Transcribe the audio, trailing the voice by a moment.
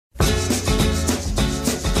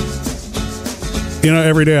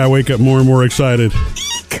Every day I wake up more and more excited.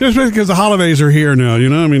 Just because the holidays are here now,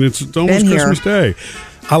 I mean, it's almost Christmas Day.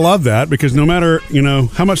 I love that because no matter,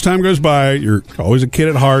 how much time goes by, you're always a kid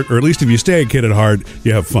at heart, or at least if you stay a kid at heart,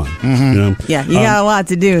 you have fun. Mm-hmm. Yeah, you got a lot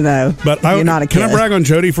to do, though. But you're not a kid. Can I brag on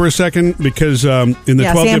Jody for a second? Because in the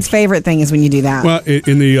 12 Sam's favorite thing is when you do that. Well,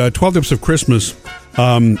 in the 12 Dips of Christmas,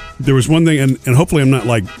 there was one thing, and hopefully I'm not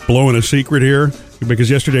like blowing a secret here, because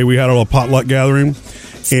yesterday we had a little potluck gathering,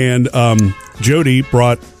 and Jody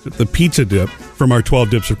brought the pizza dip from our 12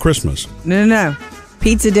 Dips of Christmas. No.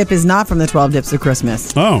 Pizza dip is not from the 12 Dips of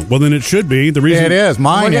Christmas. Oh, well then it should be. The reason it is.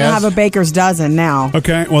 Mine We're going to have a baker's dozen now.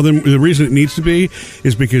 Okay, well then the reason it needs to be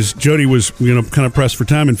is because Jody was kind of pressed for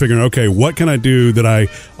time and figuring, okay, what can I do that I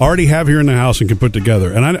already have here in the house and can put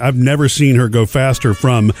together? And I've never seen her go faster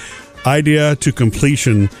from idea to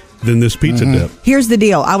completion than this pizza dip. Here's the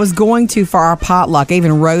deal. I was going to, for our potluck, I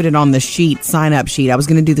even wrote it on the sign-up sheet. I was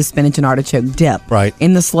going to do the spinach and artichoke dip. Right.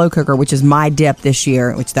 In the slow cooker, which is my dip this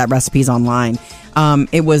year, which that recipe's online.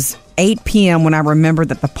 It was 8 p.m. when I remembered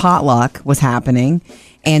that the potluck was happening.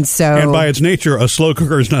 And by its nature, a slow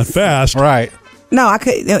cooker is not fast. Right. No, I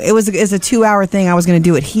could. It's a 2-hour thing. I was going to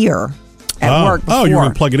do it here at work before. Oh, you were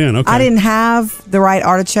going to plug it in. Okay. I didn't have the right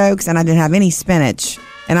artichokes, and I didn't have any spinach.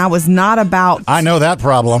 And I was not about... I know that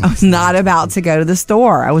problem. I was not about to go to the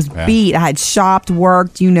store. I was beat. I had shopped,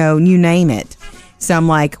 worked, you name it. So I'm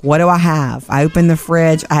like, what do I have? I opened the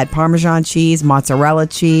fridge. I had Parmesan cheese, mozzarella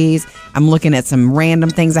cheese. I'm looking at some random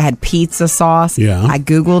things. I had pizza sauce. Yeah. I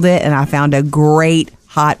Googled it, and I found a great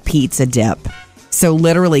hot pizza dip. So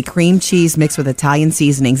literally cream cheese mixed with Italian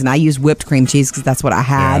seasonings. And I used whipped cream cheese because that's what I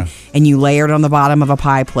had. Yeah. And you layer it on the bottom of a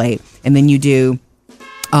pie plate. And then you do...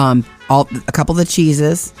 a couple of the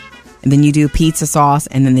cheeses, and then you do pizza sauce,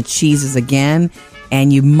 and then the cheeses again,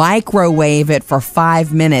 and you microwave it for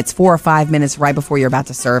 5 minutes, 4 or 5 minutes right before you're about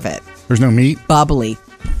to serve it. There's no meat? Bubbly.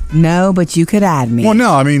 No, but you could add meat. Well,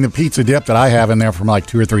 no, I mean the pizza dip that I have in there from like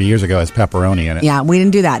 2 or 3 years ago has pepperoni in it. Yeah, we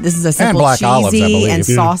didn't do that. This is a simple black cheesy olives, I believe. and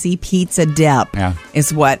saucy pizza dip. Yeah.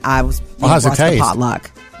 Is what I was. Well, how's it taste?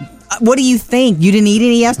 Potluck. What do you think? You didn't eat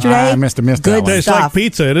any yesterday? I missed Good that one. It tastes like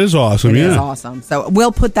pizza. It is awesome. It is awesome. So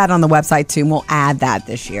we'll put that on the website too, and we'll add that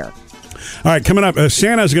this year. All right, coming up,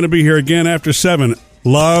 Santa's going to be here again after 7.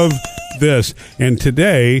 Love this. And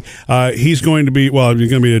today, he's going to be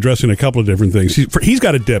addressing a couple of different things. He's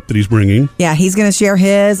got a dip that he's bringing. Yeah, he's going to share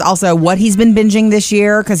his. Also, what he's been binging this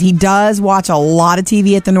year, because he does watch a lot of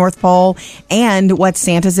TV at the North Pole, and what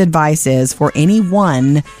Santa's advice is for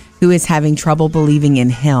anyone who is having trouble believing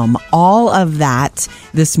in him. All of that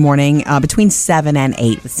this morning between 7 and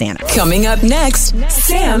 8 with Santa. Coming up next,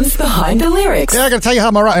 Sam's Behind the Lyrics. Yeah, I got to tell you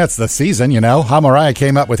how Mariah, it's the season, how Mariah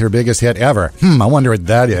came up with her biggest hit ever. I wonder what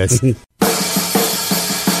that is.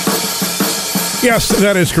 Yes,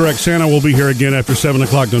 that is correct. Santa will be here again after 7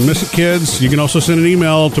 o'clock. Don't miss it, kids. You can also send an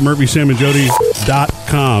email to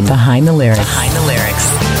murphysamandjody.com. Behind the Lyrics. Behind the Lyrics.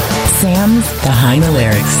 Sam's Behind the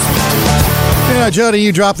Lyrics. Yeah, Jody,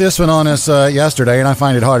 you dropped this one on us yesterday, and I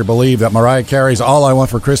find it hard to believe that Mariah Carey's All I Want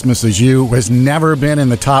for Christmas Is You has never been in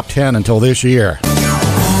the top 10 until this year.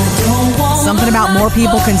 Something about more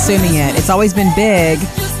people consuming it. It's always been big,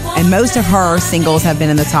 and most of her singles have been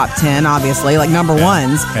in the top 10, obviously, like number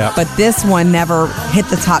ones. Yeah. But this one never hit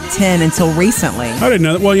the top 10 until recently. I didn't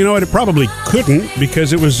know that. Well, you know what? It probably couldn't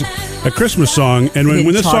because it was a Christmas song. And when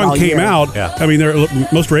this song came out, I mean,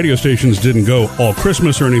 most radio stations didn't go all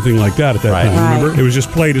Christmas or anything like that at that time. Remember? Right. It was just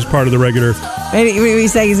played as part of the regular. Maybe we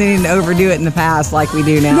say he didn't overdo it in the past like we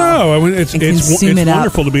do now. No, I mean, it's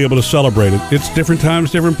wonderful to be able to celebrate it. It's different times,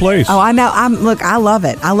 different place. Oh, I know. I love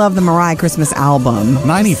it. I love the Mariah Christmas album.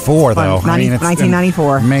 94, though.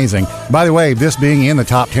 1994. Amazing. By the way, this being in the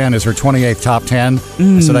top 10 is her 28th top 10.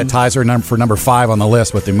 So that ties her for number 5 on the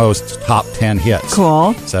list with the most top 10 hits.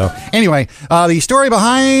 Cool. So anyway, the story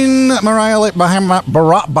behind Mariah,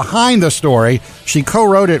 behind the story, she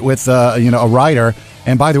co-wrote it with a writer.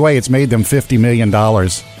 And by the way, it's made them $50 million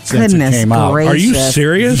since it came out. Gracious. Are you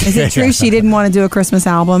serious? Is it true she didn't want to do a Christmas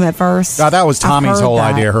album at first? That was Tommy's whole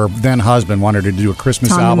idea. Her then husband wanted her to do a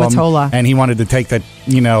Christmas album. Mottola. And he wanted to take that,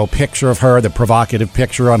 picture of her, the provocative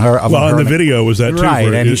picture on her. And the video was that too.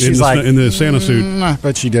 Right. And she's in the Santa suit.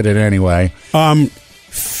 But she did it anyway.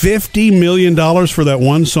 $50 million for that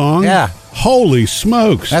one song? Yeah. Holy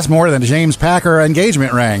smokes. That's more than a James Packer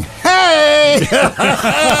engagement ring. Hey! Friday.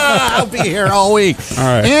 I'll be here all week. All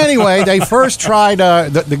right. Anyway, they first tried,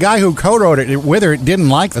 the guy who co-wrote it with her didn't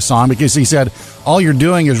like the song because he said, all you're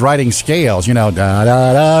doing is writing scales, da da da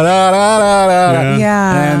da da da da.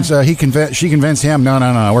 Yeah. And so she convinced him,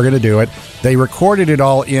 no, we're going to do it. They recorded it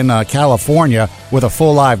all in California with a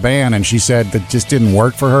full live band, and she said that just didn't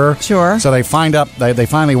work for her. Sure. So they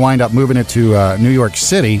finally wind up moving it to New York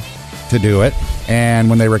City to do it, and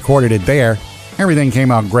when they recorded it there, everything came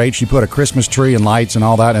out great. She put a Christmas tree and lights and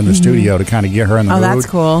all that in the studio to kind of get her in the mood. Oh, that's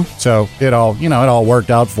cool. So it all worked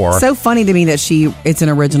out for her. So funny to me that it's an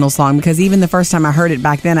original song, because even the first time I heard it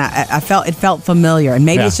back then, I felt it felt familiar, and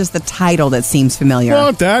maybe it's just the title that seems familiar.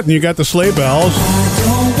 Well, that, and you got the sleigh bells.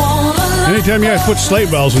 Anytime you guys put sleigh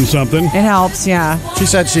bells in something, it helps, yeah. She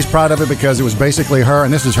said she's proud of it because it was basically her,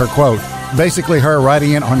 and this is her quote, basically her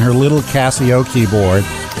writing it on her little Casio keyboard.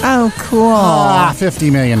 Oh, cool.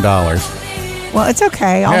 $50 million. Well, it's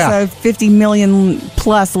okay. Yeah. Also, 50 million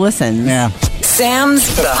plus listens. Yeah.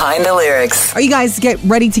 Sam's Behind the Lyrics. Are you guys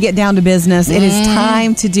ready to get down to business? It is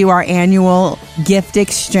time to do our annual gift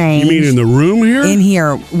exchange. you mean in the room here? In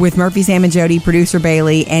here with Murphy, Sam, and Jody, producer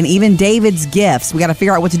Bailey, and even David's gifts. We got to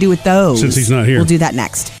figure out what to do with those. Since he's not here. We'll do that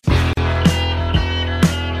next.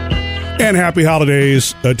 And happy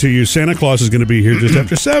holidays to you. Santa Claus is going to be here just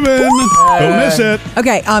after 7. Don't miss it.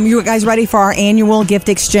 Okay, you guys ready for our annual gift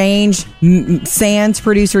exchange? Sans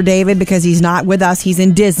producer David, because he's not with us, he's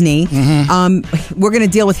in Disney. We're going to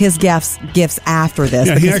deal with his gifts after this,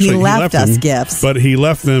 because he left us them, gifts. But he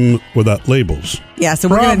left them without labels. Yeah, so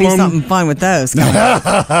we're going to do something fun with those.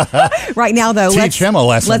 Right now, though, Teach him a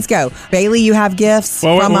lesson. Let's go. Bailey, you have gifts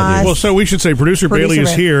from us. Well, so we should say producer Bailey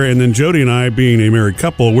is here, and then Jody and I, being a married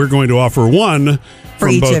couple, we're going to offer one for from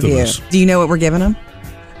each both of you. us. Do you know what we're giving them?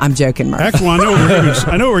 I'm joking, Mark. Actually, I know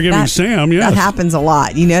what we're giving Sam. Yes. That happens a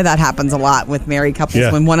lot. You know that happens a lot with married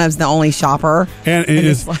couples when one of them's the only shopper. And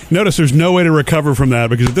notice there's no way to recover from that,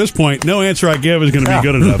 because at this point, no answer I give is going to be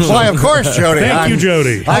good enough. Why, of course, Jody. Thank you,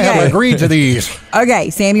 Jody. I have agreed to these. Okay,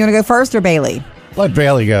 Sam, you want to go first or Bailey? Let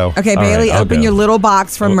Bailey go. Okay, All Bailey, right, I'll open go. your little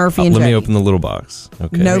box from Murphy and Let Jody. me open the little box.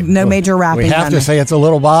 Okay. No major wrapping. We have to say it's a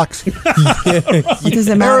little box. It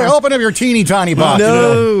doesn't matter. Open up your teeny tiny box.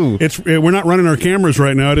 No. We're not running our cameras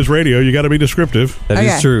right now. It is radio. You got to be descriptive. That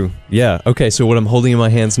is true. Yeah. Okay, so what I'm holding in my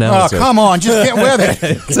hands now Oh, is come on. Just get with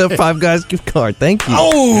it. it's a Five Guys gift card. Thank you.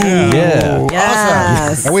 Oh. Yeah.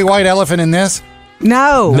 Yes. Awesome. Are we white elephant in this?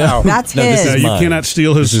 No, No. that's No, this his. is You mine. cannot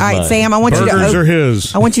steal his. All right, mine. Sam, I want you to Burgers are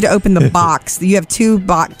his. I want you to open the box. You have two.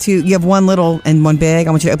 You have one little and one big.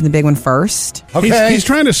 I want you to open the big one first. Okay. He's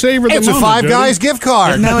trying to savor the It's moment. a Five Jody. Guys gift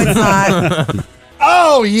card. No, it's not.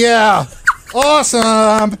 Oh, yeah.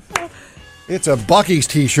 Awesome. It's a Buc-ee's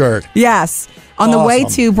t-shirt. Yes. On the way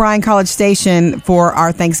Awesome. to Bryan College Station for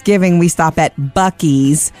our Thanksgiving, we stop at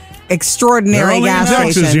Buc-ee's. They're Extraordinary only in gas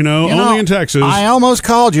Texas, station. you know. Only in Texas. I almost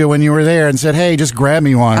called you when you were there and said, hey, just grab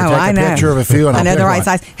me one or take I a know. picture of a few and I I'll know pick the right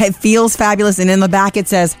one. size. It feels fabulous, and in the back it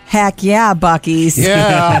says, "Heck yeah, Buc-ee's."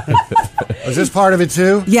 Yeah. Is this part of it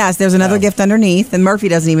too? Yes, there's another gift underneath, and Murphy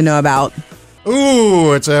doesn't even know about.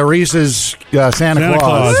 Ooh, it's a Reese's Santa Santa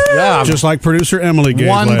Claus. Claus. Yeah. Just like producer Emily gave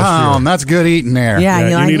 1 last pound. year. That's good eating there. Yeah, Yeah,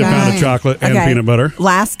 you like need a that? pound of chocolate and Okay. peanut butter.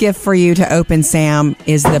 Last gift for you to open, Sam,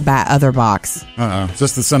 is the other box. Is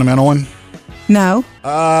this the sentimental one? No.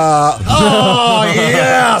 Oh,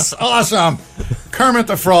 yes. Awesome. Kermit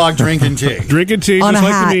the Frog drinking tea. Drinking tea, On just a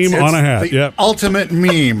like hat. the meme, on a hat. The Yep. ultimate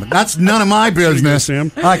meme. That's none of my business.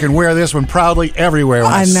 Sam. I can wear this one proudly everywhere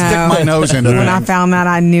when I, I know. stick my nose into When I it. found that,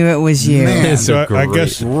 I knew it was you. Man. It's So so I great.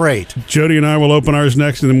 guess Great. Jody and I will open ours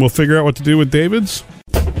next, and then we'll figure out what to do with David's.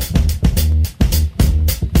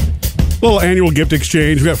 Little annual gift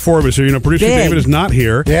exchange. We got 4 of us here. You know, producer Big. David is not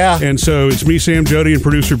here. Yeah. And so it's me, Sam, Jody, and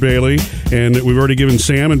producer Bailey. And we've already given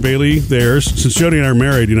Sam and Bailey theirs. Since Jody and I are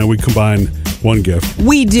married, you know, we combine one gift.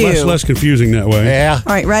 We do. Less confusing that way. Yeah.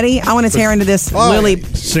 All right, ready? I want to tear into this Oh, Lily.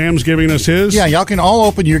 Sam's giving us his. Yeah, y'all can all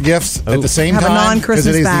open your gifts at the same Have a time. non-Christmas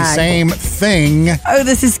because it is bag. the same thing. Oh,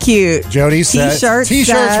 this is cute. Jody says T-shirt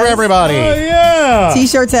T-shirts says- for everybody. Oh, yeah.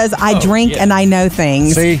 T-shirt says, "I drink and I know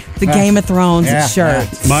things." See? The Game of Thrones Yeah, shirt.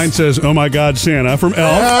 Mine says, "Oh my God, Santa" from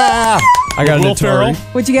Elf. Ah. I got an Will Ferrell.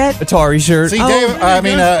 Atari. What'd you get? Atari shirt. See, Dave,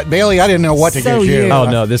 Bailey, I didn't know what to So get you. you. Oh,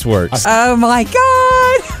 no, this works. Oh my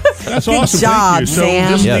God! That's Good awesome. job, Thank you. So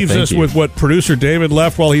Sam. this Yeah, leaves thank us you. with what producer David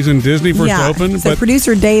left while he's in Disney for us to open. So But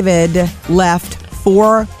producer David left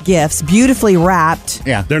 4 gifts, beautifully wrapped.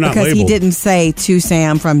 Yeah. they're not because labeled. he didn't say to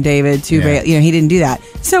Sam from David to Yeah. Bailey. You know, he didn't do that.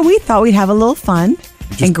 So we thought we'd have a little fun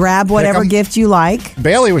and grab whatever 'em. gift you like.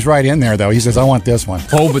 Bailey was right in there, though. He says, I want this one.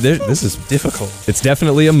 Oh, but this is difficult. It's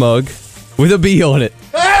definitely a mug with a bee on it.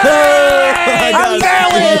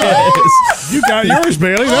 Yes. You got yours,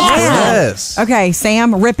 Bailey. That's cool. Yes. Okay,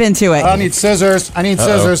 Sam, rip into it. I need scissors.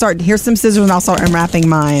 Here's some scissors, and I'll start unwrapping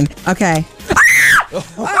mine. Okay.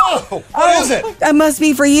 What is it? That must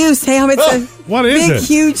be for you, Sam. It's a What is big, it?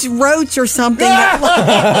 huge roach or something that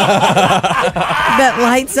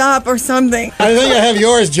lights up or something. I think I have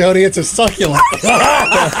yours, Jody. It's a succulent.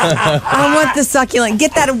 I want the succulent.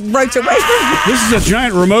 Get that roach away from me. This is a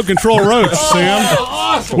giant remote control roach, Sam.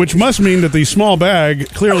 Which must mean that the small bag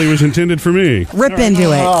clearly was intended for me. Rip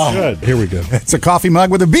into it. Good. Here we go. It's a coffee mug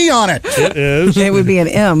with a B on it. It is. It would be an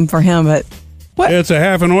M for him, but what? It's a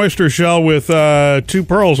half an oyster shell with 2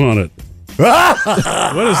 pearls on it.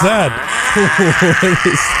 What is that?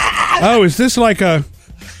 Oh, is this like a...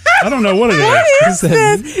 I don't know what it is. What is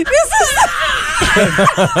this? This is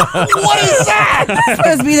What is that?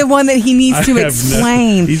 supposed to be the one that he needs I to have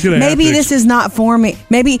explain. he's gonna have Maybe to this is not for me.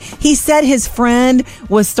 Maybe he said his friend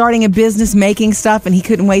was starting a business making stuff and he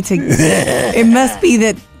couldn't wait to. It must be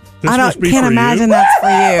that. This must be Can't for imagine you? that's for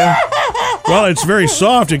you. Well, it's very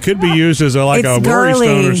soft. It could be used as a worry girly.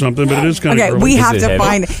 stone or something, but it is kind of Okay, girly. we have it to heavy?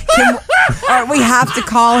 find. We have to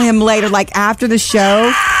call him later, like after the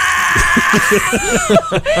show.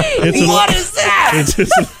 What is that?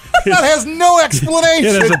 That has no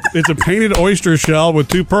explanation. It's a painted oyster shell with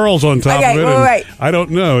 2 pearls on top Okay, of it. wait, and wait. I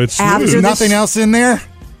don't know. It's After smooth. the Nothing else in there?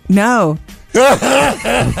 No. The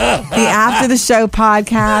After the Show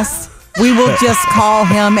podcast, we will just call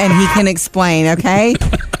him and he can explain, okay?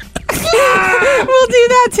 We'll do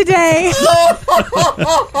that today.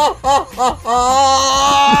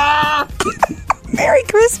 Merry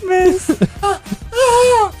Christmas.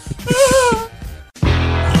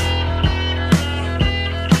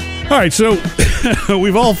 All right, so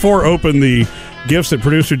we've all 4 opened the gifts that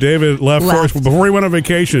producer David left for us. Left. Before he went on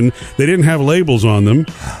vacation, they didn't have labels on them.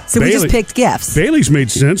 So we just picked gifts. Bailey's made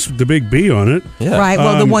sense, the big B on it. Yeah. Right,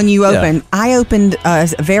 well, the one you opened. I opened a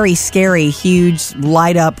very scary, huge,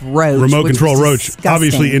 light-up roach. Remote which control was roach, disgusting.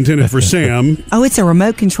 obviously intended for Sam. Oh, it's a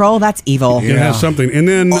remote control? That's evil. It has something. And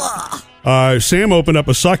then Sam opened up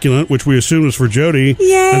a succulent, which we assumed was for Jody,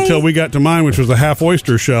 Yay. until we got to mine, which was a half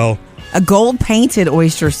oyster shell. A gold-painted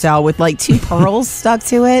oyster shell with like 2 pearls stuck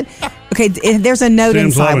to it. Okay, there's a note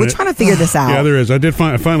Sam's inside. loving We're it. trying to figure this out. Yeah, there is. I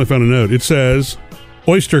finally found a note. It says,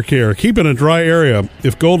 oyster care. Keep in a dry area.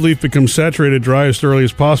 If gold leaf becomes saturated, dry as thoroughly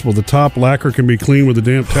as possible. The top lacquer can be cleaned with a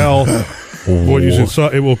damp towel.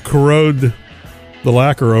 It will corrode the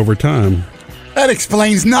lacquer over time. That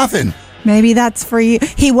explains nothing. Maybe that's for you.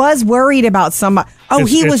 He was worried about somebody. Oh,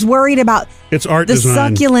 he was worried about It's art the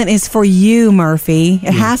design. succulent is for you, Murphy.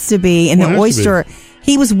 It has to be. And Well, it the has to be. oyster,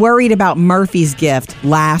 he was worried about Murphy's gift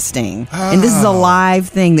lasting. And this is a live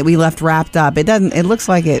thing that we left wrapped up. It doesn't. It looks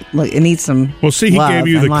like it needs some. Well, see, he love gave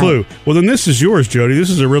you and the light. clue. Well, then this is yours, Jody.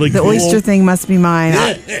 This is a really The cool. oyster thing must be mine.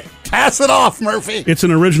 Pass it off, Murphy. It's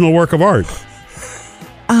an original work of art.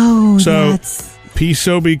 Oh, So, that's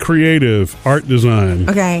P-Sobe Creative Art Design.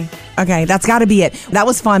 okay. Okay, that's got to be it. That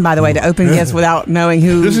was fun, by the way, to open gifts without knowing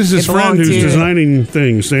who. This is his it friend belonged who's to. designing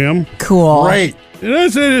things, Sam. Cool. Great. It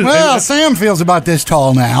is. Well, Sam feels about this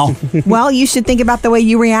tall now. Well, you should think about the way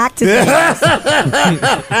you react to things.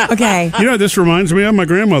 Okay. You know, this reminds me of my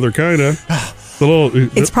grandmother, kind of. The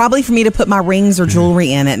little. It's probably for me to put my rings or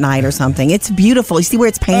jewelry in at night or something. It's beautiful. You see where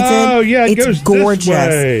it's painted? Oh, yeah, it it's goes this gorgeous.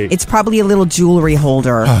 way. It's probably a little jewelry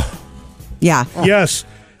holder. Yeah. Yes,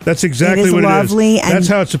 that's exactly It is what lovely, it is. and- That's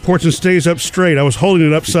how it supports and stays up straight. I was holding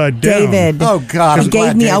it upside down. David. Oh, God, I'm He glad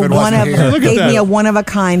gave me a David one wasn't of here. Look at gave me that. a one of a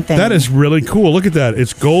kind thing. That is really cool. Look at that.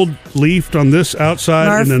 It's gold leafed on this outside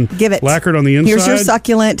Murph, and then give it. lacquered on the inside. Here's your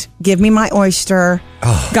succulent. Give me my oyster.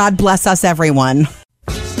 God bless us, everyone.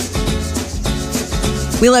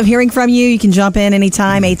 We love hearing from you. You can jump in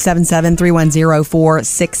anytime,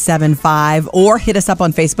 877-310-4675, or hit us up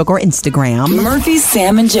on Facebook or Instagram. Murphy's,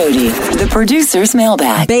 Sam, and Jody, the producer's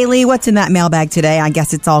mailbag. Bailey, what's in that mailbag today? I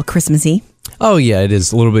guess it's all Christmassy. Oh, yeah, it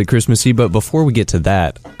is a little bit Christmassy, but before we get to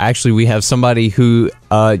that, actually, we have somebody who,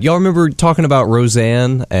 y'all remember talking about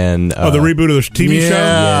Roseanne and... the reboot of the TV show?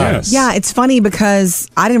 Yeah. Yes. Yeah, it's funny because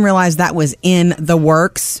I didn't realize that was in the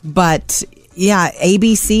works, but... Yeah,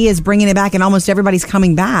 ABC is bringing it back, and almost everybody's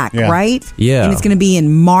coming back, Yeah. right? Yeah. And it's going to be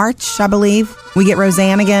in March, I believe. We get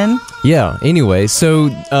Roseanne again. Yeah, anyway, so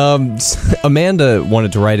Amanda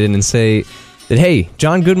wanted to write in and say that, hey,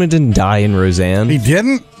 John Goodman didn't die in Roseanne. He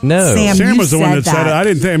didn't? No. Sam, Sam you was the one that said said it. that. I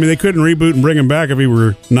didn't think. I mean, they couldn't reboot and bring him back if he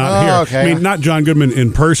were not Oh, here. okay. I mean, not John Goodman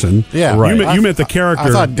in person. Yeah. Right. You meant the character.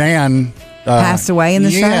 I thought Dan passed away in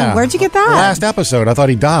the show. Where'd you get that? Last episode, I thought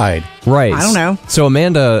he died. Right. I don't know. So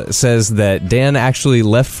Amanda says that Dan actually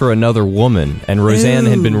left for another woman, and Roseanne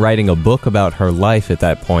had been writing a book about her life at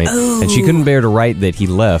that point, and she couldn't bear to write that he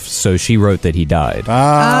left, so she wrote that he died.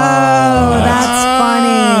 That's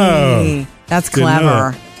funny. That's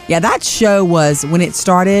clever. Yeah, that show was, when it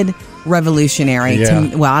started, revolutionary.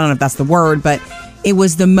 Yeah. Well, I don't know if that's the word, but it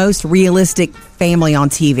was the most realistic family on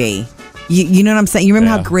TV. You know what I'm saying? You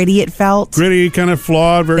remember how gritty it felt? Gritty, kind of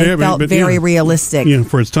flawed. It felt very realistic. Yeah,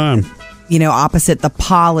 for its time. You know, opposite the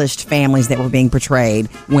polished families that were being portrayed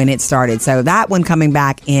when it started. So that one coming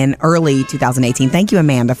back in early 2018. Thank you,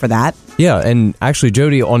 Amanda, for that. Yeah, and actually,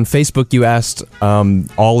 Jody, on Facebook, you asked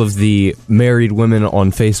all of the married women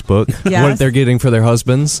on Facebook what they're getting for their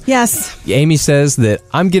husbands. Yes. Amy says that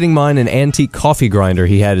I'm getting mine an antique coffee grinder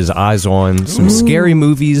he had his eyes on, some scary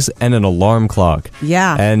movies, and an alarm clock.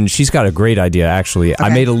 Yeah. And she's got a great idea, actually. I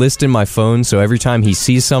made a list in my phone, so every time he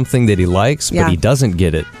sees something that he likes, but he doesn't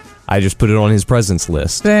get it, I just put it on his presents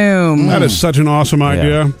list. Boom. That is such an awesome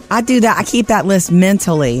idea. I do that. I keep that list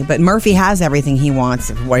mentally, but Murphy has everything he wants,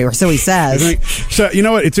 or so he says. So, you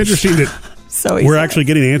know what? It's interesting that we're actually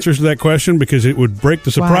getting answers to that question, because it would break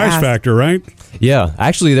the surprise factor, right? Yeah.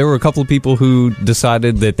 Actually, there were a couple of people who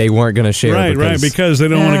decided that they weren't going to share. Because they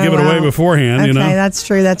don't want to give it away beforehand. Okay, you know? That's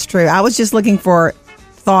true. I was just looking for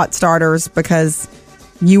thought starters, because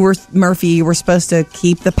Murphy, you were supposed to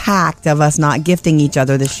keep the pact of us not gifting each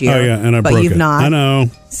other this year. Oh, yeah, and I broke it. But you've not. I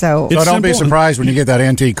know. So don't be surprised when you get that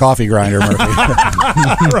antique coffee grinder, Murphy.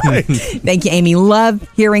 Right. Thank you, Amy. Love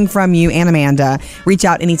hearing from you and Amanda. Reach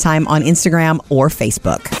out anytime on Instagram or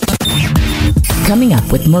Facebook. Coming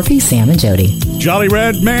up with Murphy, Sam, and Jody. Jolly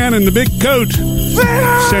Red Man in the big coat.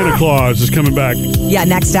 Santa Claus is coming back. Yeah,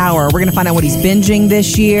 next hour, we're going to find out what he's binging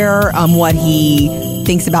this year, what he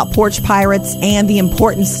thinks about Porch Pirates, and the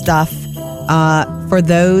important stuff for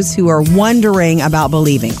those who are wondering about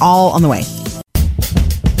believing. All on the way.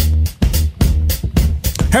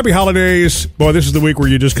 Happy holidays. Boy, this is the week where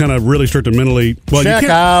you just kind of really start to mentally... Well, check you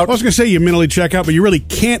can't, out. I was going to say you mentally check out, but you really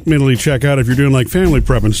can't mentally check out if you're doing like family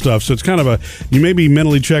prep and stuff. So it's kind of you may be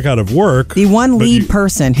mentally check out of work. The one lead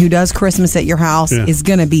person who does Christmas at your house is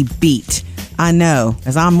going to be beat. I know,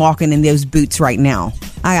 as I'm walking in those boots right now.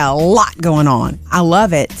 I got a lot going on. I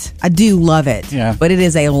love it. I do love it. Yeah. But it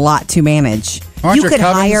is a lot to manage. Aren't your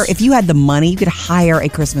cousins- if you had the money, you could hire a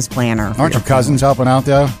Christmas planner. Aren't your cousins helping out,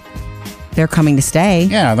 though? They're coming to stay.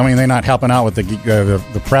 Yeah, I mean, they're not helping out with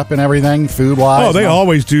the prep and everything, food-wise. Oh, they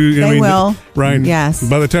always do. They will. Right. Yes.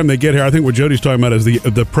 By the time they get here, I think what Jody's talking about is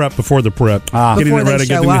the prep before the prep. Getting Before it they ready,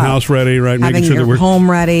 show getting the up. house ready, right? Having making sure your that we're home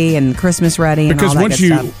ready and Christmas ready and because all that good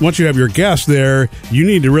stuff. once you have your guests there, you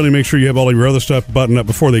need to really make sure you have all of your other stuff buttoned up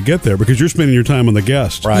before they get there, because you're spending your time on the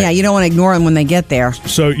guests. Right. Yeah, you don't want to ignore them when they get there.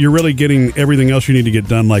 So you're really getting everything else you need to get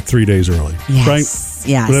done like 3 days early. Yes. Right?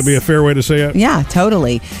 Yes. Would that be a fair way to say it? Yeah,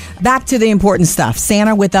 totally. Back to the important stuff.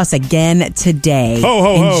 Santa with us again today. Ho,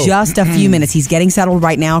 ho, ho. In just a few minutes. He's getting settled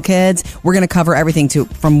right now, kids. We're going to cover everything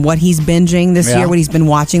from what he's binging this year, what he's been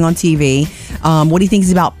watching on TV, what he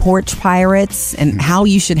thinks about Porch Pirates, and how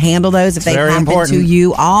you should handle those if they happen to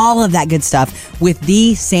you. All of that good stuff with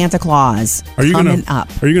the Santa Claus coming up.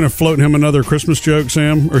 Are you going to float him another Christmas joke,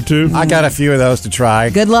 Sam, or two? I got a few of those to try.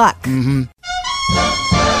 Good luck.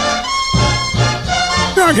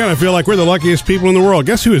 I kind of feel like we're the luckiest people in the world.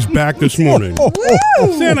 Guess who is back this morning?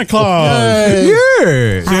 Santa Claus.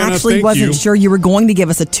 Yeah. Santa, I actually thank wasn't you. sure you were going to give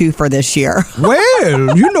us a twofer this year.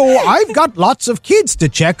 Well, I've got lots of kids to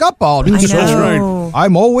check up on. I So That's know. right.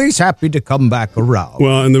 I'm always happy to come back around.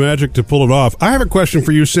 Well, and the magic to pull it off. I have a question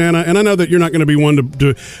for you, Santa, and I know that you're not going to be one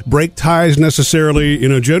to break ties necessarily. You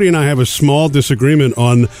know, Jody and I have a small disagreement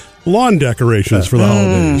on lawn decorations for the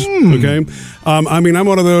holidays. Okay, I mean, I'm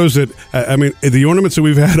one of those that the ornaments that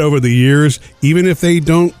we've had over the years, even if they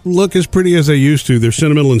don't look as pretty as they used to, they're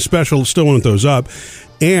sentimental and special. Still want those up,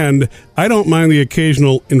 and I don't mind the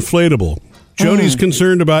occasional inflatable. Jody's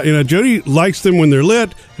concerned about, Jody likes them when they're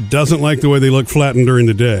lit, doesn't like the way they look flattened during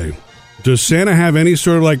the day. Does Santa have any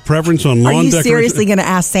sort of like preference on lawn Are you decoration? seriously going to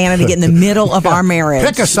ask Santa to get in the middle of our marriage?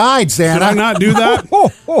 Pick a side, Did Santa. I not do that?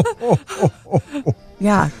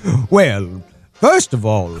 Yeah. Well, first of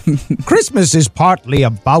all, Christmas is partly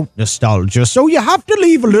about nostalgia, so you have to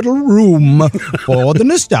leave a little room for the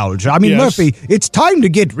nostalgia. I mean, Yes. Murphy, it's time to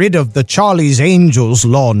get rid of the Charlie's Angels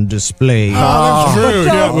lawn display. That's true.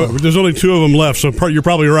 Yeah, but there's only 2 of them left, so you're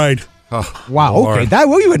probably right. Wow, Lord. okay,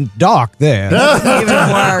 we went dark there. Even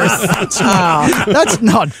worse. Oh. That's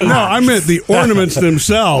not No, I meant the ornaments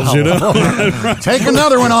themselves, you know? Take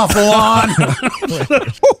another one off the lawn.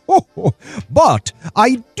 But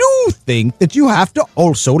I do think that you have to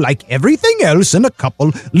also, like everything else in a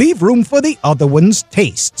couple, leave room for the other one's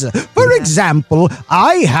tastes. For example,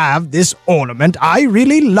 I have this ornament I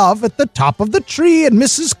really love at the top of the tree, and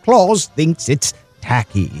Mrs. Claus thinks it's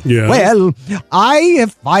tacky. Yeah. Well, I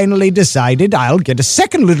have finally decided I'll get a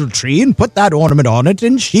second little tree and put that ornament on it,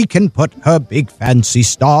 and she can put her big fancy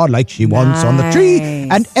star like she wants on the tree,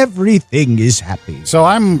 Nice. and everything is happy. So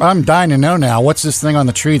I'm dying to know now. What's this thing on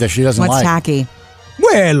the tree that she doesn't What's like? tacky?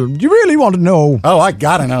 Well, you really want to know? Oh, I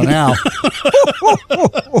gotta know now.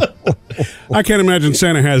 I can't imagine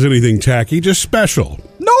Santa has anything tacky, just special.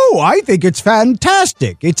 No, I think it's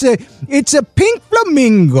fantastic. It's a pink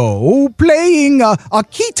flamingo playing a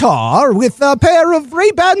guitar with a pair of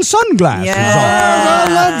Ray-Ban sunglasses Yeah.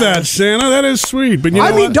 I love that, Santa. That is sweet. But you on.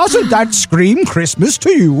 know I mean, what? doesn't that scream Christmas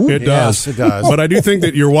to you? It does. Yes, it does. But I do think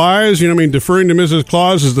that you're wise. You know, I mean, deferring to Mrs.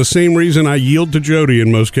 Claus is the same reason I yield to Jody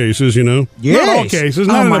in most cases, you know? Yes. Not all cases,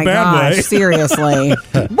 not Oh in my a bad gosh, way. seriously.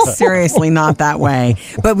 Seriously, not that way.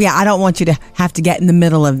 But yeah, I don't want you to have to get in the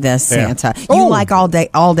middle of this, Yeah. Santa. You Oh. like all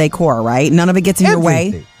decor, right? None of it gets in your way?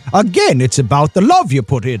 Everything. Again, it's about the love you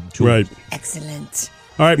put into Right. it. Excellent.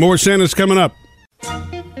 All right, more Santa's coming up.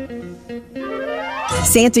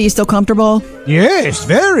 Santa, you still comfortable? Yes,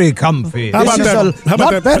 very comfy. How about This is that- a how about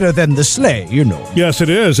lot that- better than the sleigh, you know. Yes, it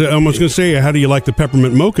is. I was going to say, how do you like the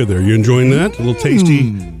peppermint mocha there? You enjoying that? A little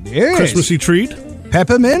tasty Yes. Christmassy treat?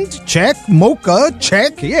 Peppermint, check. Mocha,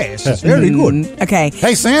 check. Yes, it's very good. Okay.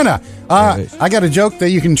 Hey, Santa, I got a joke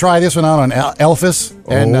that you can try this one out on Elphys,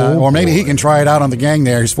 and or maybe he can try it out on the gang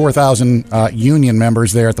there. There's 4,000 union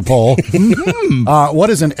members there at the poll. What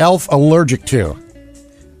is an elf allergic to?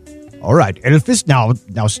 All right, Elphys,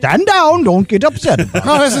 now stand down. Don't get upset about it.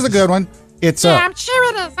 No, this is a good one. It's Yeah, I'm sure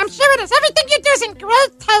it is. I'm sure it is. Everything you do is in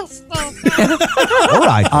great taste. All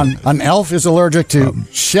right. an elf is allergic to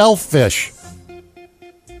shellfish.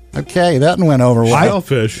 Okay, that one went over well.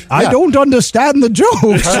 Shellfish. I don't understand the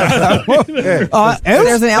jokes.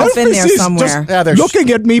 There's an elf in there Elphys is somewhere. just Yeah, there's- looking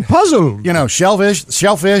at me puzzled. You know,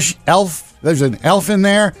 shellfish, elf. There's an elf in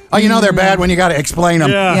there. Oh, you know they're bad when you got to explain them.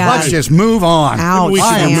 Yeah. Yeah. Let's just move on. Ouch, we should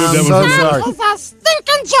I am remove that so one from the sorry. It's a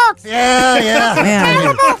stinking joke. Yeah.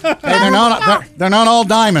 Yeah. Hey, they're not all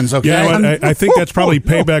diamonds, okay? Yeah, I think that's probably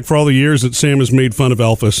payback for all the years that Sam has made fun of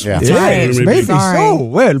Elvis. Yeah. Yes, Maybe- maybe Sorry. so.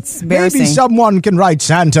 Well, embarrassing. maybe someone can write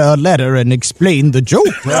Santa a letter and explain the joke.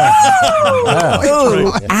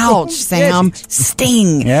 Ooh, ouch, Sam.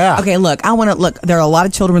 Sting. Yeah. Okay, look, I want to look. There are a lot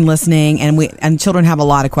of children listening, and children have a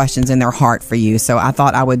lot of questions in their heart for you. So I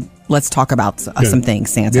thought let's talk about some things,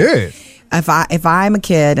 Santa. Yeah. If I'm a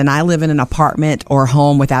kid and I live in an apartment or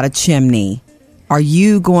home without a chimney, are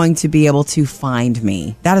you going to be able to find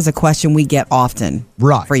me? That is a question we get often.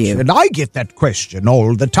 Right. For you. And I get that question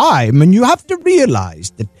all the time, and you have to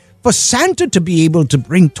realize that for Santa to be able to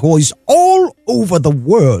bring toys all over the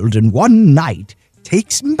world in one night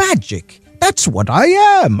takes magic. That's what I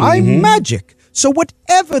am. I'm magic. So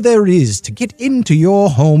whatever there is to get into your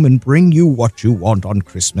home and bring you what you want on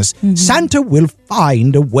Christmas, Santa will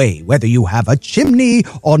find a way, whether you have a chimney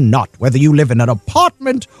or not, whether you live in an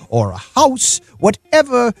apartment or a house,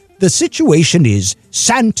 whatever the situation is,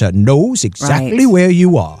 Santa knows exactly Right. where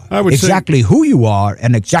you are, I would say- exactly who you are,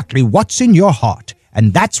 and exactly what's in your heart.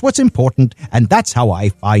 And that's what's important, and that's how I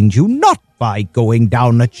find you, not by going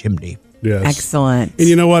down a chimney. Yes. Excellent. And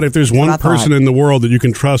you know what? If there's one I person thought. in the world that you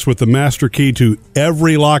can trust with the master key to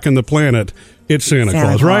every lock on the planet, it's Santa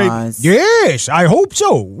Claus, right? Claus. Yes, I hope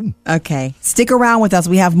so. Okay. Stick around with us.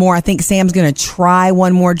 We have more. I think Sam's going to try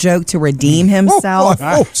one more joke to redeem himself.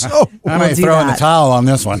 I hope so. I We'll may do throw in the that. towel on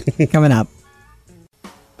this one. Coming up.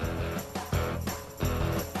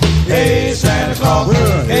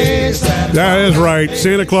 That is right.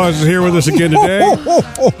 Santa Claus is here with us again today,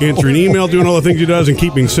 answering email, doing all the things he does, and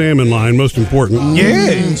keeping Sam in line, most important.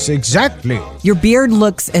 Yes, exactly. Your beard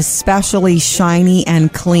looks especially shiny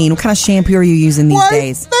and clean. What kind of shampoo are you using these Why,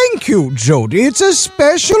 days? thank you, Jody. It's a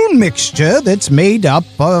special mixture that's made up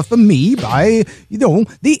for me by,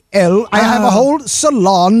 the elf. I have a whole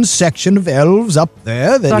salon section of elves up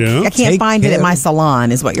there. That So Yeah. I can't take find it care at my of-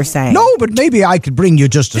 salon, is what you're saying. No, but maybe I could bring you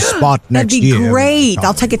just a spot next That'd be year. great.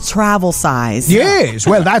 I'll take a travel size. Yes,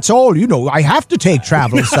 well, that's all. I have to take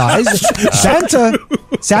travel size.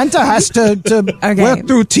 Santa has to work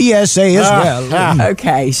through TSA as well.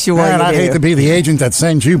 Okay, sure. Man, I'd hate to be the agent that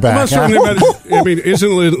sends you back.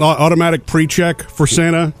 Isn't it an automatic pre-check for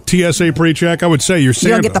Santa? TSA pre-check? I would say you're Santa,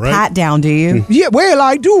 You don't get the right? pat down, do you? Yeah, well,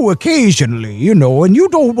 I do occasionally, and you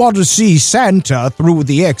don't want to see Santa through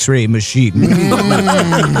the X-ray machine.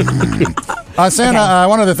 Santa,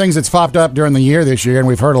 one of the things that's popped up during the year this year, and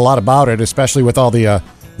we've heard a lot about it, especially with all the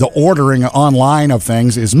ordering online of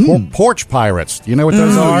things, is porch pirates. Do you know what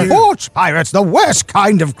those are? Porch pirates, the worst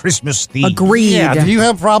kind of Christmas thieves. Agreed. Yeah. Do you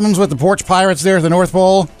have problems with the porch pirates there at the North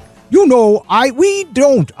Pole? We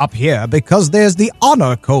don't up here because there's the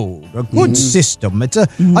honor code, a good system. It's a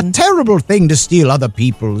terrible thing to steal other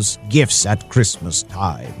people's gifts at Christmas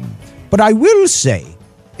time. But I will say,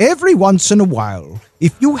 every once in a while,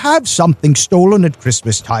 if you have something stolen at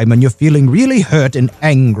Christmas time and you're feeling really hurt and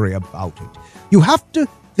angry about it, you have to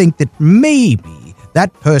think that maybe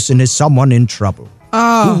that person is someone in trouble.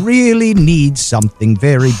 Who really needs something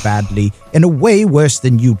very badly in a way worse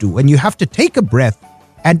than you do. And you have to take a breath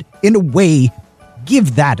and, in a way,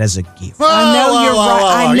 give that as a gift. I know you're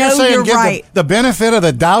right. I know you're give right. the benefit of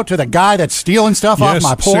the doubt to the guy that's stealing stuff off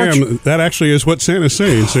my porch? Sam, that actually is what Santa's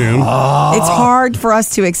saying, Sam. It's hard for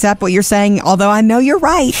us to accept what you're saying, although I know you're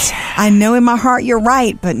right. I know in my heart you're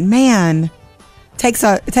right, but man, it takes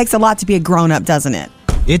a lot to be a grown-up, doesn't it?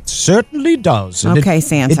 It certainly does. And Okay,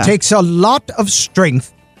 Santa. It takes a lot of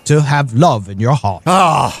strength to have love in your heart.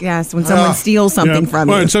 Yes, when someone steals something from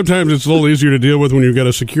well, you. and sometimes it's a little easier to deal with when you've got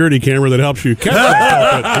a security camera that helps you catch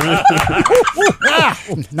that.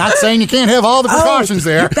 Not saying you can't have all the precautions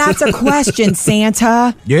there. That's a question,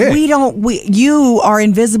 Santa. Yeah. You are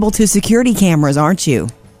invisible to security cameras, aren't you?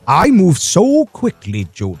 I move so quickly,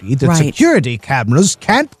 Jody, that Right. security cameras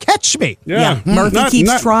can't catch me. Yeah, Murphy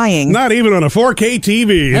keeps trying. Not even on a 4K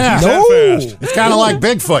TV. Yeah. It's that fast. It's kind of like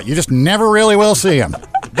Bigfoot. You just never really will see him.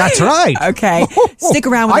 That's right. Okay, stick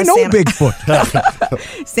around with I us, know Santa.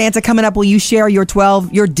 Bigfoot. Santa, coming up, will you share your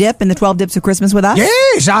dip in the 12 dips of Christmas with us?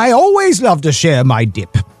 Yes, I always love to share my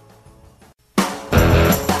dip.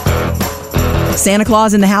 Santa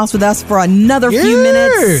Claus in the house with us for another few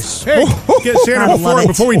minutes. Hey, Santa, I love it.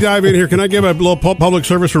 before we dive in here, can I give a little public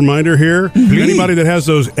service reminder here? Anybody that has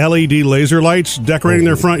those LED laser lights decorating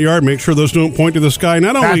their front yard, make sure those don't point to the sky.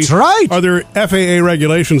 Not only That's right. are there FAA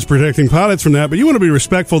regulations protecting pilots from that, but you want to be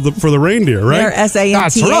respectful for the reindeer, right? They're SANTA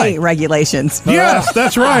That's right. regulations. Yes,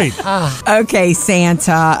 that's right. Okay,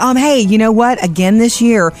 Santa. Hey, you know what? Again this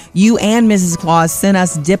year, you and Mrs. Claus sent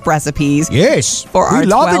us dip recipes. Yes, For our we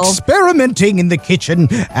love 12 experimenting in the kitchen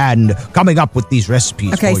and coming up with these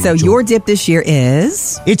recipes. Okay, for you, so Jody. your dip this year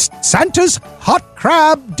is? It's Santa's hot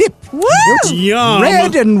crab dip. Woo! It's Yum.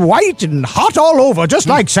 red and white and hot all over, just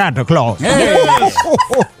like Santa Claus.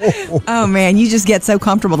 Oh man, you just get so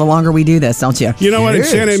comfortable the longer we do this, don't you? You know what?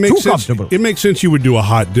 Yes, Santa, it too makes sense. comfortable. It makes sense you would do a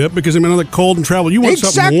hot dip because on the cold and travel, you want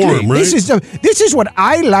Exactly. something warm, right? This is what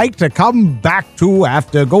I like to come back to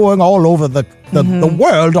after going all over the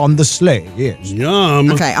world on the sleigh. Yes.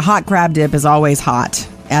 Yum. Okay, a hot crab dip is always hot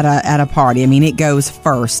at a party. I mean, it goes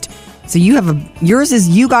first. So yours is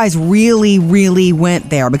you guys really, really went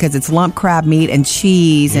there because it's lump crab meat and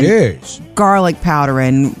cheese and Yes. garlic powder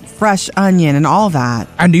and fresh onion and all that.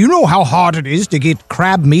 And do you know how hard it is to get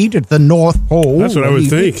crab meat at the North Pole? That's what I would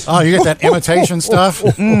think. Oh, you get that imitation stuff?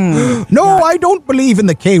 No, I don't believe in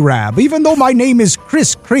the K-Rab. Even though my name is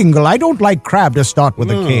Chris Kringle, I don't like crab to start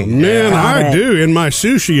with a K. Man, Got I it. do. In my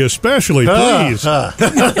sushi especially, please.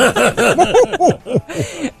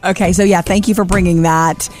 Okay, so yeah, thank you for bringing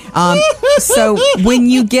that. So when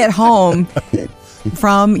you get home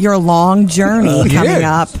from your long journey coming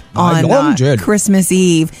Yes, up my on long journey. Christmas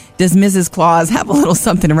Eve, does Mrs. Claus have a little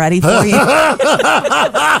something ready for you?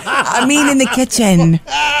 I mean, in the kitchen.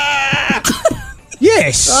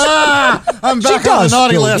 Yes. I'm back She on the does,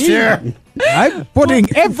 naughty Jody. list here. I'm putting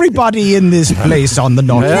everybody in this place on the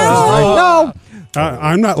naughty list right now.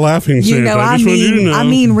 I'm not laughing, Santa. You know, I just want you to know. I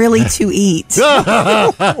mean, really to eat.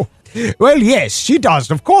 Well, yes, she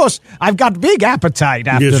does. Of course, I've got big appetite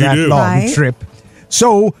after Yes, you that do. long Right. trip.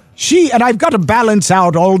 So and I've got to balance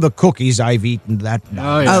out all the cookies I've eaten that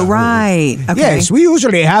night. Oh, right. Okay. Yes, we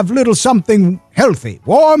usually have little something healthy,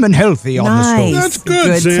 warm and healthy on the stove. That's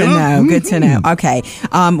good, to Santa. know. Good to know. Okay.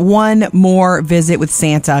 One more visit with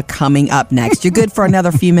Santa coming up next. You're good for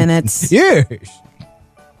another few minutes. Yes.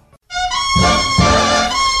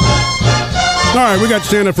 All right, we got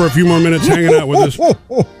Santa for a few more minutes hanging out with us.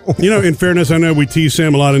 You know, in fairness, I know we tease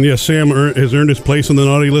Sam a lot, and yes, Sam has earned his place on the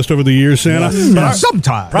naughty list over the years, Santa.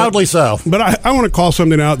 Sometimes. Proudly so. But I want to call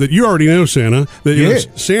something out that you already know, Santa, that you know,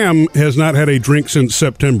 Sam has not had a drink since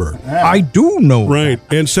September. I do know. Right.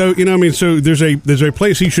 And so, you know, I mean, so there's a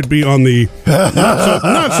place he should be on the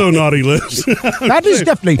not so naughty list. That is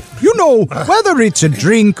definitely, you know, whether it's a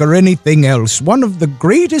drink or anything else, one of the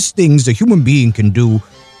greatest things a human being can do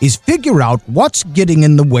is figure out what's getting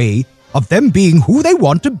in the way of them being who they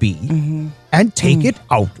want to be and take it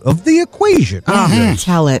out of the equation.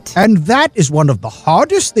 Tell it. And that is one of the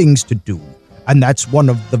hardest things to do. And that's one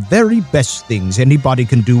of the very best things anybody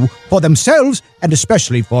can do for themselves and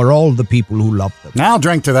especially for all the people who love them. Now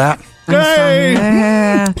drink to that. Hey! So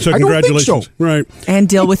I don't think congratulations. so. Right. And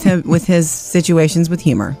deal with him with his situations with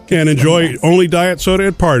humor. And enjoy only diet soda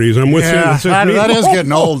at parties. I'm with Yeah, you. that is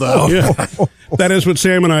getting old, though. Yeah. That is what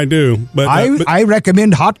Sam and I do. But, I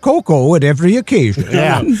recommend hot cocoa at every occasion.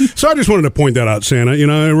 Yeah. so I just wanted to point that out, Santa. You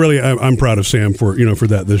know, I'm proud of Sam for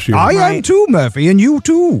that this year. I am too, Murphy, and you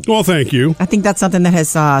too. Well, thank you. I think that's something that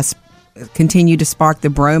has continued to spark the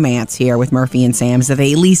bromance here with Murphy and Sam, is that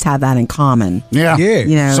they at least have that in common. Yeah. Yeah.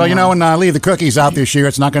 You know, So, when I leave the cookies out this year,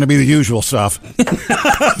 it's not going to be the usual stuff.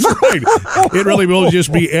 Right. It really will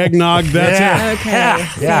just be eggnog. That's it. Okay,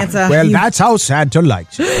 Santa. Well, that's how Santa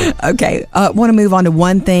likes it. Okay, want to move on to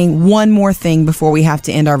one more thing before we have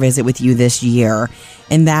to end our visit with you this year.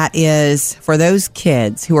 And that is for those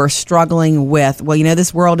kids who are struggling with,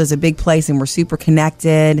 this world is a big place and we're super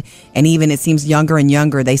connected. And even it seems younger and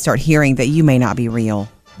younger, they start hearing that you may not be real.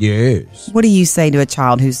 Yes. What do you say to a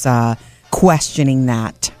child who's questioning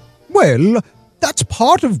that? Well, that's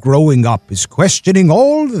part of growing up, is questioning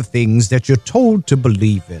all the things that you're told to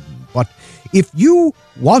believe in. But if you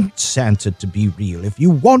want Santa to be real, if you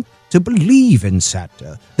want to believe in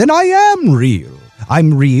Santa, then I am real.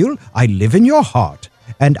 I'm real. I live in your heart.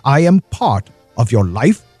 And I am part of your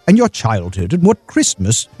life and your childhood and what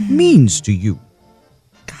Christmas means to you.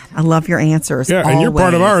 I love your answers. Yeah, and you're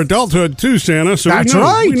part of our adulthood too, Santa. So That's we know,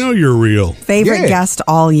 right. We know you're real. Favorite guest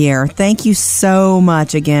all year. Thank you so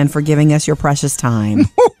much again for giving us your precious time.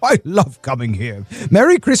 Oh, I love coming here.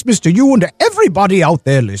 Merry Christmas to you and to everybody out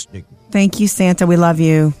there listening. Thank you, Santa. We love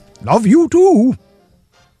you. Love you too.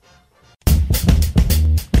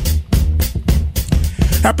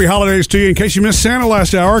 Happy holidays to you. In case you missed Santa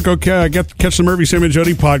last hour, go catch the Murphy, Sam, and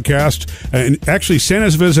Jody podcast. And actually,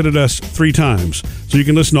 Santa's visited us 3 times. So you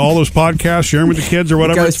can listen to all those podcasts, share them with the kids or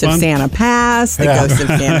whatever. Ghost of Santa Past, the Ghost of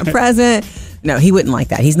Santa Present. No, he wouldn't like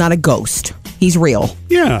that. He's not a ghost. He's real.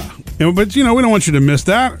 Yeah. But, we don't want you to miss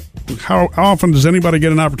that. How often does anybody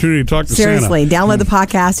get an opportunity to talk to Seriously, Santa? download the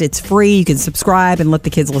podcast. It's free. You can subscribe and let the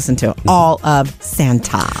kids listen to all of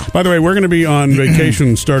Santa. By the way, we're going to be on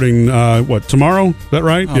vacation starting, tomorrow? Is that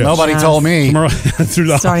right? Oh, yes. Nobody told me. Tomorrow,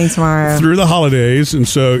 starting tomorrow. Through the holidays. And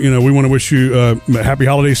so, we want to wish you happy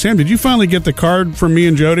holidays. Sam, did you finally get the card from me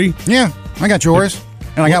and Jody? Yeah, I got yours.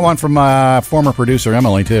 And I got one from former producer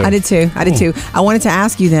Emily, too. I did, too. I wanted to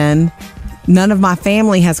ask you then, none of my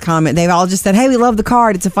family has commented. They've all just said, hey, we love the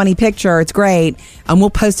card. It's a funny picture. It's great. And we'll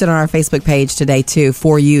post it on our Facebook page today, too,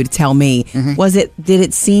 for you to tell me. Did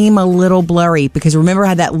it seem a little blurry? Because remember, I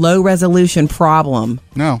had that low resolution problem.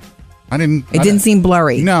 No. I didn't. It didn't seem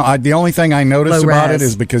blurry. No, the only thing I noticed Low about res. it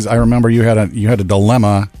is because I remember you had a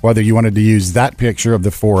dilemma whether you wanted to use that picture of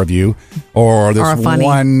the 4 of you or this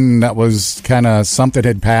one that was kind of something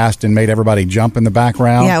had passed and made everybody jump in the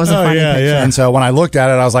background. Yeah, it was a funny picture. Yeah. And so when I looked at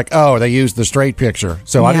it, I was like, oh, they used the straight picture.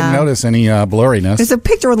 So I didn't notice any blurriness. It's a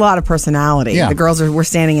picture with a lot of personality. Yeah. The girls were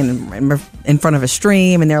standing in front of a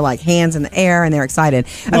stream, and they're like hands in the air, and they're excited.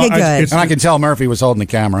 Okay, good. And I could tell Murphy was holding the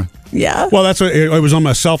camera. Yeah. Well, that's what it was on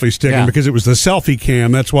my selfie stick, and because it was the selfie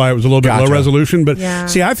cam, that's why it was a little bit low resolution. But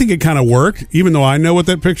see, I think it kind of worked, even though I know what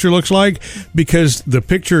that picture looks like, because the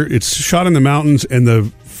picture, it's shot in the mountains, and the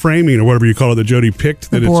framing or whatever you call it that Jody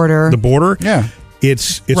picked, the border. Yeah.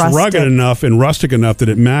 It's rugged enough and rustic enough that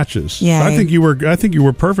it matches. Yeah. So I think you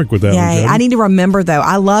were perfect with that. Yeah. One, Jody. I need to remember though.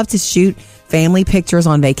 I love to shoot family pictures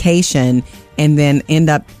on vacation and then end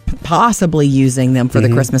up possibly using them for the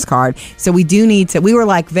Christmas card. So we do need to. We were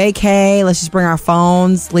like, vacay. Let's just bring our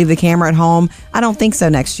phones, leave the camera at home. I don't think so.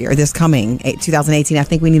 Next year, this coming 2018, I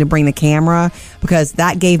think we need to bring the camera because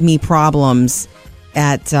that gave me problems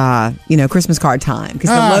at Christmas card time because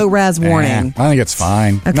the low res warning. I think it's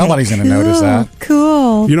fine. Okay, Nobody's going to notice that.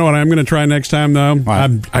 Cool. You know what I'm going to try next time, though?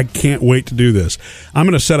 I can't wait to do this. I'm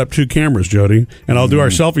going to set up 2 cameras, Jody, and I'll do our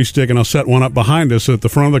selfie stick, and I'll set one up behind us so that the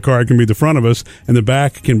front of the card can be the front of us, and the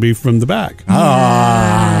back can be from the back.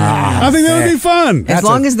 I think that would be fun. As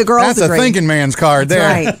long as the girls That's agree. a thinking man's card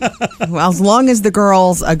there. Right. Well, as long as the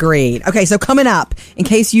girls agreed. Okay, so coming up, in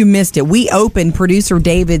case you missed it, we opened producer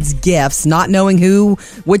David's gifts, not knowing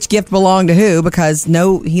which gift belonged to who, because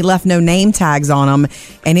he left no name tags on them,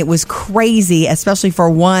 and it was crazy, especially for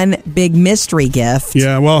one big mystery gift.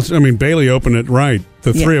 Yeah, well, I mean, Bailey opened it right.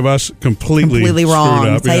 The three of us completely wrong.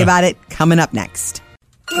 screwed up. Tell you about it coming up next.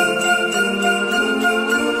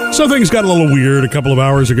 So things got a little weird a couple of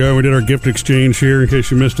hours ago. We did our gift exchange here, in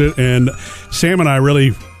case you missed it, and Sam and I really,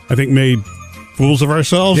 I think, made fools of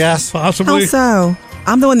ourselves. Yes. Possibly. How so?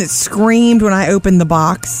 I'm the one that screamed when I opened the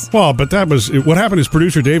box. Well, but that was what happened. Is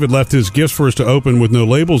producer David left his gifts for us to open with no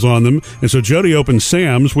labels on them, and so Jody opened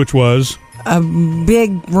Sam's, which was a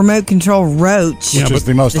big remote control roach. Which is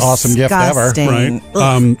the most awesome gift ever. right.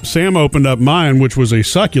 Ugh. Sam opened up mine, which was a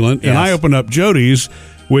succulent, and Yes. I opened up Jody's,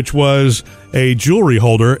 which was a jewelry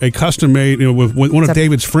holder, a custom made. With one of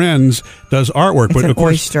David's friends does artwork, It's but an of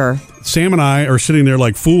course, oyster. Sam and I are sitting there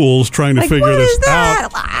like fools trying to figure what this is that?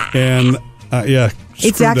 out, and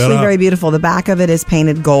It's screwed actually that up. very beautiful. The back of it is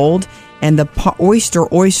painted gold, and the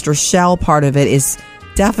oyster shell part of it is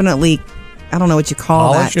definitely, I don't know what you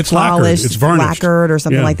call Polished? that. It's lacquered. Polished, It's varnished. lacquered or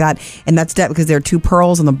something Yeah. like that. And that's because there are two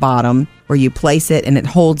pearls on the bottom where you place it and it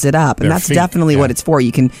holds it up. And Their that's feet, definitely yeah. what it's for.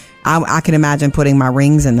 You can, I can imagine putting my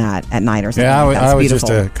rings in that at night or something. Yeah, like that. It's I was beautiful.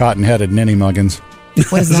 just a cotton-headed ninny muggins.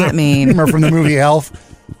 What does that mean? Remember from the movie Elf?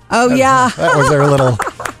 Oh yeah. That was their little...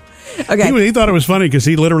 Okay. He thought it was funny because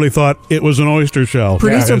he literally thought it was an oyster shell.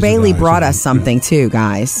 Producer Yeah, Bailey nice. brought us something too,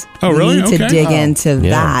 guys. Oh, really? We need to Okay. dig into Yeah.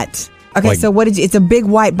 that. Okay, Like- so what did you? It's a big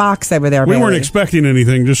white box over there. We Bailey. weren't expecting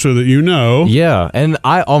anything, just so that you know. Yeah, and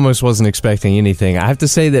I almost wasn't expecting anything. I have to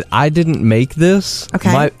say that I didn't make this.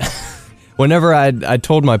 Okay. Whenever I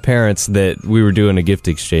told my parents that we were doing a gift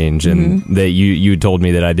exchange and that you told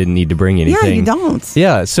me that I didn't need to bring anything. Yeah, you don't.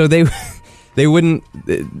 Yeah, so they wouldn't.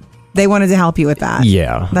 They wanted to help you with that.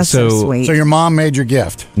 Yeah, That's so sweet. So your mom made your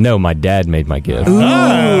gift. No, my dad made my gift.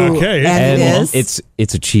 Ah, okay. And it is?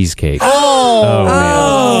 It's a cheesecake.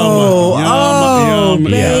 Yum,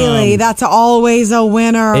 Bailey, yum. that's always a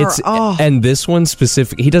winner. It's oh. and this one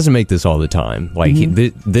specific. He doesn't make this all the time. Like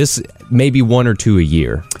this, maybe one or two a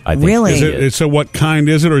year. I think. Really? Is it, so what kind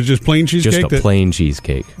is it, or is it just plain cheesecake? Just a plain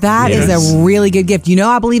cheesecake. That is Yes. a really good gift. You know,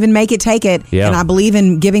 I believe in make it, take it. Yeah. And I believe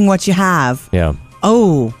in giving what you have. Yeah.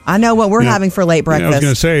 Oh, I know what we're Yeah. having for late Yeah, I was going to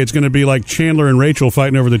breakfast. say it's going to be like Chandler and Rachel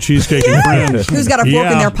fighting over the cheesecake and friends. Who's got a fork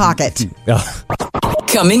in Yeah. their pocket?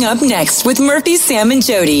 Coming up next with Murphy, Sam, and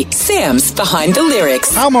Jody. Sam's Behind the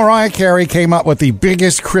Lyrics. How Mariah Carey came up with the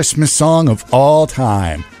biggest Christmas song of all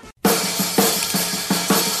time.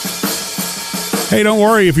 Hey, don't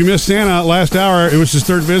worry if you missed Santa last hour. It was his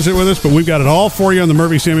third visit with us, but we've got it all for you on the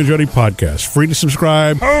Murphy, Sam, and Jody podcast. Free to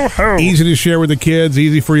subscribe, easy to share with the kids,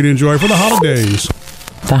 easy for you to enjoy for the holidays.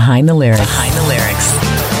 Behind the Lyrics. Behind the Lyrics.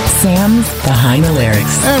 Sam's Behind the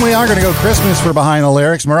Lyrics. And we are going to go Christmas for Behind the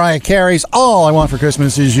Lyrics. Mariah Carey's All I Want for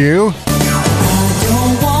Christmas Is You.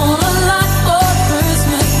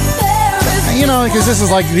 You know, because this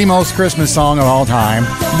is like the most Christmas song of all time.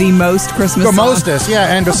 The most Christmas The song. mostest,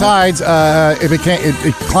 yeah. And besides,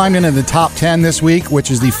 it climbed into the top 10 this week,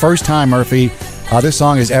 which is the first time, Murphy, this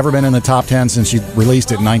song has ever been in the top 10 since she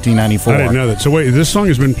released it in 1994. I didn't know that. So wait, this song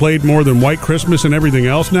has been played more than White Christmas and everything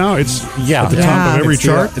else now? It's Yeah. at the top of every It's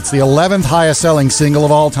chart? it's the 11th highest selling single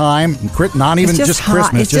of all time. Not even It's just hot.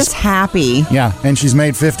 Christmas. It's just happy. Yeah, and she's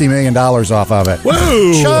made $50 million off of it.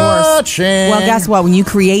 Whoa! Cha-ching. Well, guess what? When you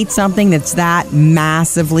create something that's that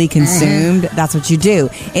massively consumed, that's what you do.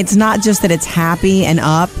 It's not just that it's happy and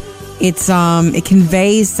up. It's it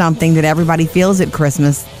conveys something that everybody feels at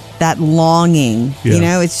Christmas. That longing, Yeah. you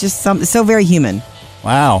know, it's just so very human.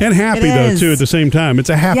 Wow. And happy, It though, is. too, at the same time.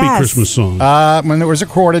 It's a happy Yes. Christmas song. When it was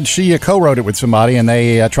recorded, she co-wrote it with somebody, and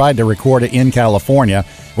they tried to record it in California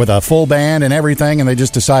with a full band and everything, and they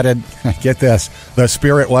just decided, get this, the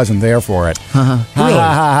spirit wasn't there for it.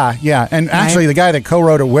 Yeah, and actually, the guy that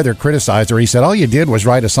co-wrote it with her criticized her. He said, all you did was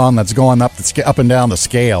write a song that's going up up and down the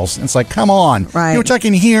scales. And it's like, come on. Right. Which I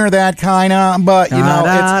can hear that kind of, but, you know,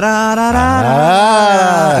 it's...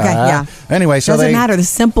 Okay, yeah. Anyway, so Doesn't they... matter. The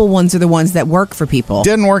simple ones are the ones that work for people.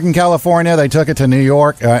 Didn't work in California. They took it to New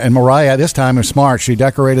York. And Mariah, this time, was smart. She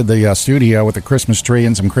decorated the studio with a Christmas tree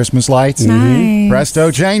and some Christmas lights. Nice.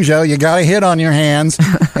 Presto changeo. You got a hit on your hands.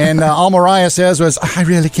 And all Mariah says was, I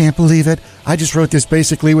really can't believe it. I just wrote this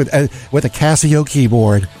basically with a Casio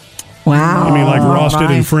keyboard. Wow. I mean, like Ross did in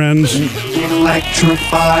right. Friends.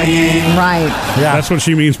 Electrifying. Right. Yeah. That's what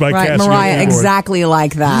she means by Right, Casio Mariah, keyboard. exactly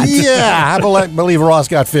like that. Yeah, I believe Ross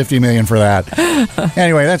got $50 million for that.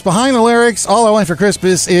 Anyway, that's Behind the Lyrics. All I Want for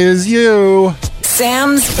Christmas Is You.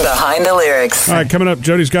 Sam's Behind the Lyrics. All right, coming up,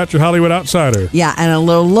 Jody's got your Hollywood Outsider. Yeah, and a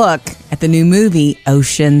little look at the new movie,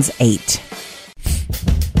 Ocean's 8.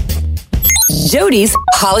 Jody's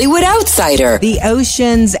Hollywood Outsider. The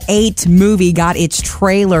Ocean's 8 movie got its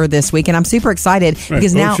trailer this week, and I'm super excited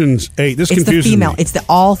because now Ocean's 8. This it's the confuses female. me. It's the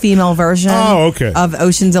all-female version. Oh, okay. Of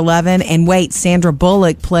Ocean's 11. And wait, Sandra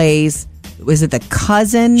Bullock plays. Was it the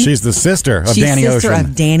cousin? She's the sister of She's Danny sister Ocean.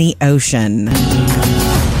 of Danny Ocean.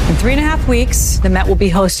 In 3.5 weeks, the Met will be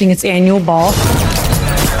hosting its annual ball.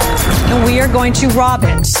 And we are going to rob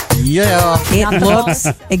it. Yeah. It looks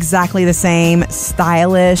exactly the same,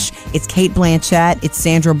 stylish. It's Kate Blanchett. It's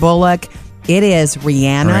Sandra Bullock. It is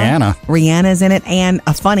Rihanna. Rihanna's in it, and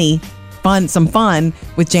some fun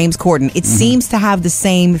with James Corden. It seems to have the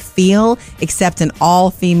same feel, except an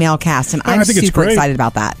all-female cast, and I'm I think it's super great. excited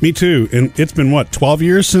about that. Me too. And it's been, 13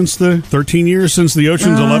 years since the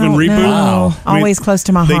Ocean's 11 reboot? No. Always close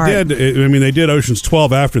to my heart. They did Ocean's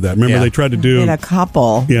 12 after that. Remember, they tried to do... Did a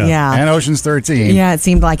couple. Yeah. And Ocean's 13. Yeah, it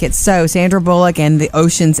seemed like it. So, Sandra Bullock and the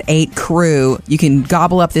Ocean's 8 crew, you can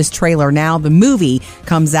gobble up this trailer now. The movie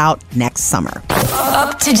comes out next summer.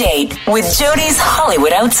 Up to date with Jody's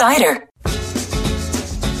Hollywood Outsider.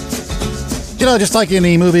 Just like in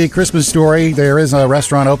the movie Christmas Story, there is a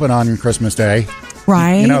restaurant open on Christmas Day.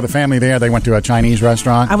 Right. The family there, they went to a Chinese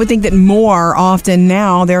restaurant. I would think that more often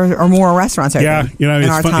now there are more restaurants open. Yeah, in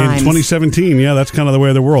our it's fun. times. In 2017, that's kind of the way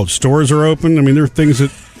of the world. Stores are open. There are things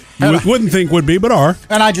that you wouldn't think would be, but are.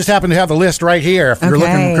 And I just happen to have the list right here. If you're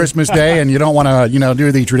looking for Christmas Day and you don't want to,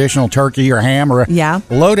 do the traditional turkey or ham or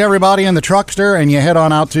load everybody in the truckster and you head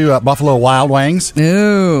on out to Buffalo Wild Wings.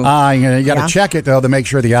 Ooh. You got to check it, though, to make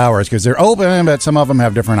sure the hours, because they're open, but some of them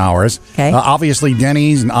have different hours. Okay. Obviously,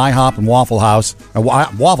 Denny's and IHOP and Waffle House.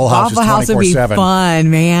 Waffle House is 24/7. Would be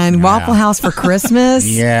fun, man. Yeah. Waffle House for Christmas.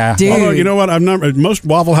 Yeah. Dude. Although, you know what? Most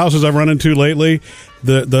Waffle Houses I've run into lately,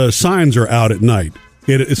 the signs are out at night.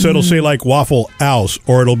 So it'll say like Waffle House,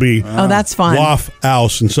 or it'll be that's fun. Waff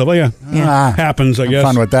House and stuff. Happens, I guess.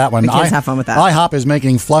 Fun with that one. The kids have fun with that. IHOP is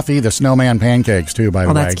making Fluffy the Snowman pancakes too. By the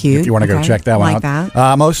way, that's cute. If you want to go check that one like out.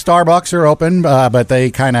 That. Most Starbucks are open, but they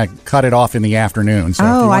kind of cut it off in the afternoon. So if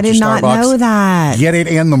you want I did your not Starbucks, know that. Get it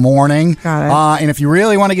in the morning. Got it. And if you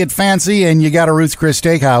really want to get fancy and you got a Ruth's Chris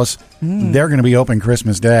Steakhouse, they're going to be open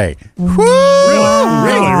Christmas Day. Really?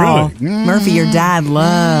 Murphy, your dad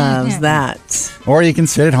loves that. Or you can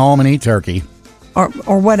sit at home and eat turkey. Or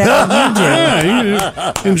whatever you do.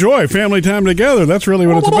 Yeah, you enjoy family time together. That's really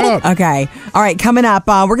what it's about. Okay. All right, coming up,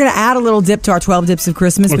 we're going to add a little dip to our 12 Dips of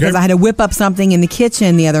Christmas because I had to whip up something in the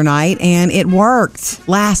kitchen the other night, and it worked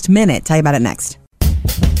last minute. Tell you about it next.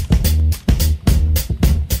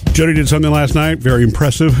 Jody did something last night, very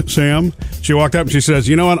impressive, Sam. She walked up and she says,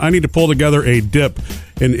 you know what, I need to pull together a dip.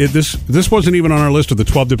 And this wasn't even on our list of the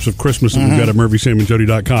 12 Dips of Christmas that we've got at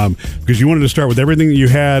MurphySamandJody.com, because you wanted to start with everything that you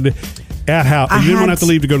had at house. You didn't want to have to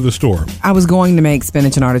leave to go to the store. I was going to make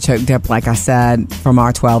spinach and artichoke dip, like I said, from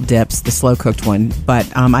our 12 Dips, the slow-cooked one, but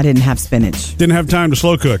I didn't have spinach. Didn't have time to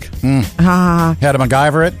slow cook. Had to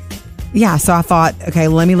MacGyver it? Yeah, so I thought, okay,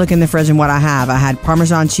 let me look in the fridge and what I have. I had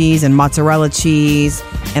Parmesan cheese and mozzarella cheese,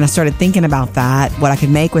 and I started thinking about that, what I could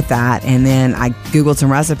make with that, and then I Googled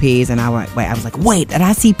some recipes, and I was like, wait, did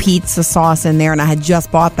I see pizza sauce in there? And I had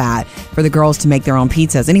just bought that for the girls to make their own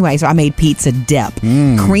pizzas. Anyway, so I made pizza dip.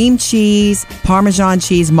 Cream cheese, Parmesan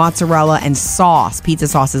cheese, mozzarella, and sauce. Pizza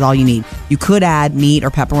sauce is all you need. You could add meat or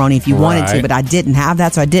pepperoni if you wanted to, but I didn't have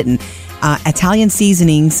that, so I didn't. Italian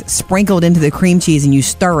seasonings sprinkled into the cream cheese, and you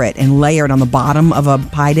stir it and layer it on the bottom of a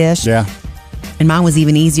pie dish. Yeah. And mine was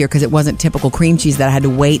even easier because it wasn't typical cream cheese that I had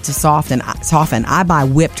to wait to soften. I buy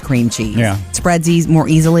whipped cream cheese. Yeah. Spreads more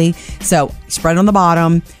easily. So spread it on the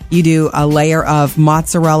bottom. You do a layer of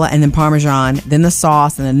mozzarella and then Parmesan, then the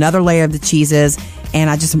sauce, and another layer of the cheeses.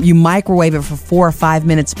 And you microwave it for 4 or 5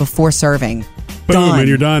 minutes before serving. Boom, and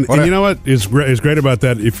you're done. And you know what is great about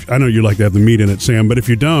that? I know you like to have the meat in it, Sam, but if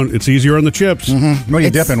you don't, it's easier on the chips. What are you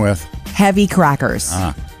dipping with? Heavy crackers,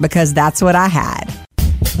 because that's what I had.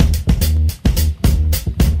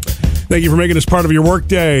 Thank you for making us part of your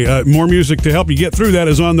workday. More music to help you get through that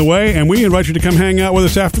is on the way, and we invite you to come hang out with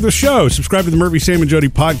us after the show. Subscribe to the Murphy, Sam, and Jody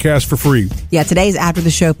podcast for free. Yeah, today's After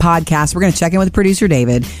the Show podcast. We're going to check in with producer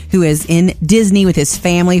David, who is in Disney with his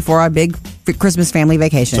family for our big Christmas family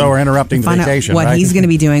vacation. So we're interrupting the vacation, what right? he's going to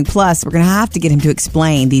be doing. Plus, we're going to have to get him to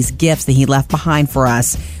explain these gifts that he left behind for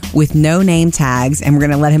us with no name tags, and we're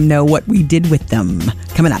going to let him know what we did with them.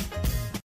 Coming up.